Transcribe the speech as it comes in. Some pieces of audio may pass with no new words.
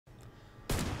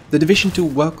The Division 2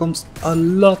 welcomes a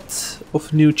lot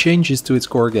of new changes to its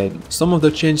core game. Some of the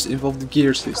changes involve the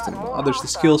gear system, others the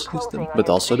skill system, but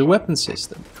also the weapon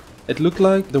system. It looked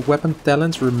like the weapon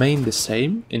talents remain the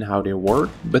same in how they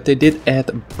work, but they did add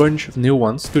a bunch of new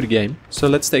ones to the game. So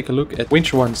let's take a look at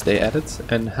which ones they added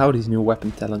and how these new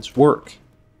weapon talents work.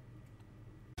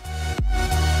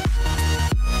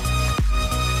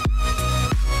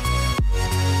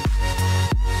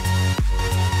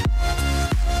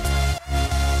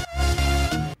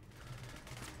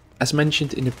 As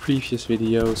mentioned in the previous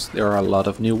videos, there are a lot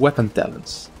of new weapon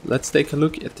talents. Let's take a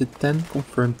look at the 10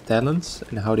 confirmed talents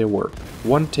and how they work.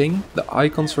 One thing, the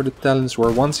icons for the talents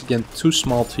were once again too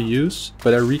small to use,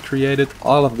 but I recreated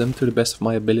all of them to the best of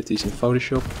my abilities in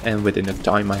Photoshop and within the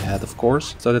time I had, of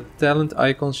course. So the talent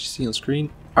icons you see on screen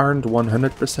aren't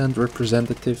 100%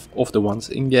 representative of the ones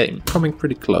in game, coming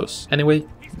pretty close. Anyway,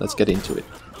 let's get into it.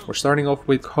 We're starting off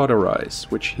with Cauterize,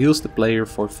 which heals the player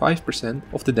for 5%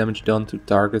 of the damage done to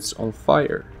targets on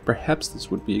fire. Perhaps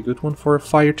this would be a good one for a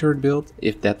fire turret build,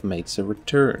 if that makes a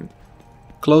return.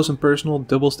 Close and Personal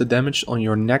doubles the damage on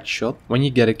your next shot when you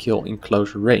get a kill in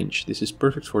close range. This is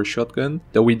perfect for a shotgun,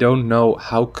 though we don't know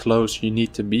how close you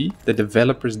need to be. The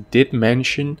developers did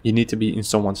mention you need to be in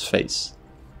someone's face.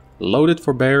 Loaded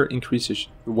for Bear increases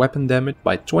weapon damage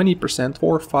by 20%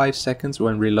 for 5 seconds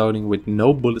when reloading with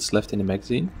no bullets left in the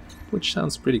magazine, which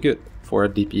sounds pretty good for a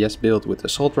DPS build with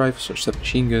assault rifles or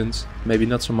submachine guns. Maybe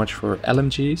not so much for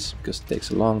LMGs, because it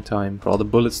takes a long time for all the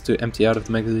bullets to empty out of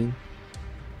the magazine.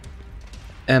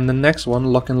 And the next one,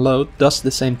 Lock and Load, does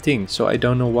the same thing, so I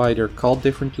don't know why they're called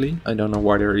differently. I don't know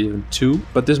why there are even two,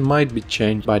 but this might be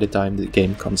changed by the time the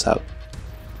game comes out.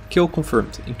 Kill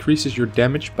Confirmed increases your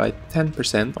damage by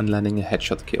 10% when landing a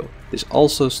headshot kill. This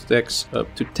also stacks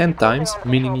up to 10 times,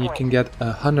 meaning you can get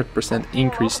a 100%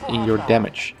 increase in your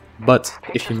damage. But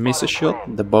if you miss a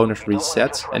shot, the bonus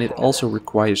resets, and it also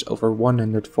requires over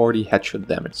 140 headshot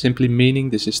damage, simply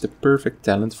meaning this is the perfect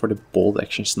talent for the bolt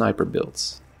action sniper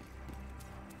builds.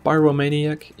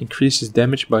 Pyromaniac increases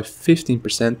damage by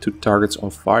 15% to targets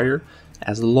on fire,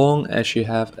 as long as you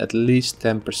have at least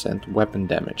 10% weapon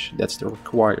damage. That's the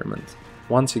requirement.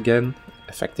 Once again,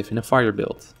 effective in a fire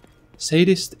build.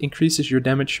 Sadist increases your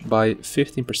damage by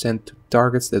 15% to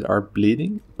targets that are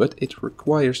bleeding, but it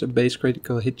requires a base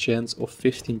critical hit chance of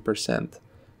 15%.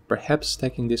 Perhaps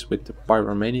stacking this with the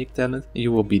Pyromaniac talent,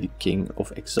 you will be the king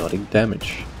of exotic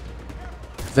damage.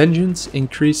 Vengeance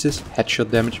increases headshot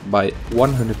damage by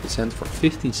 100% for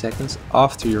 15 seconds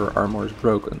after your armor is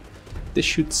broken. This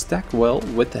should stack well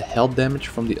with the health damage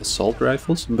from the assault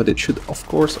rifles, but it should of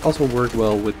course also work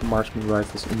well with marksman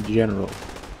rifles in general.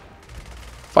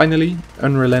 Finally,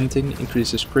 Unrelenting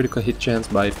increases critical hit chance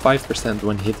by 5%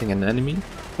 when hitting an enemy,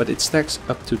 but it stacks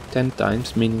up to 10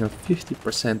 times, meaning a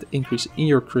 50% increase in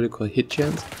your critical hit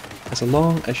chance, as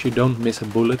long as you don't miss a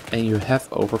bullet and you have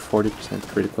over 40%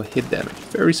 critical hit damage.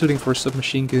 Very suiting for a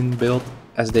submachine gun build,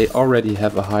 as they already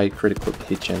have a high critical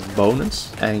hit chance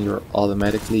bonus and you're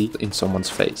automatically in someone's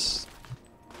face.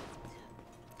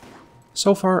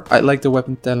 So far I like the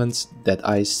weapon talents that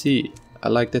I see. I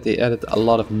like that they added a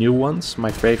lot of new ones,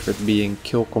 my favorite being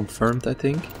Kill Confirmed I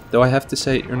think, though I have to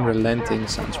say Unrelenting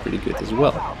sounds pretty good as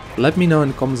well. Let me know in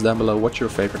the comments down below what your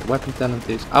favorite weapon talent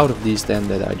is out of these 10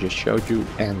 that I just showed you,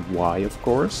 and why of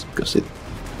course, because it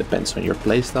depends on your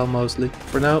playstyle mostly.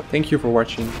 For now, thank you for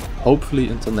watching, hopefully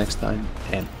until next time,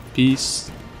 and peace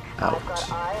out.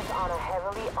 Eyes on a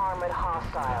heavily armored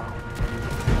hostile.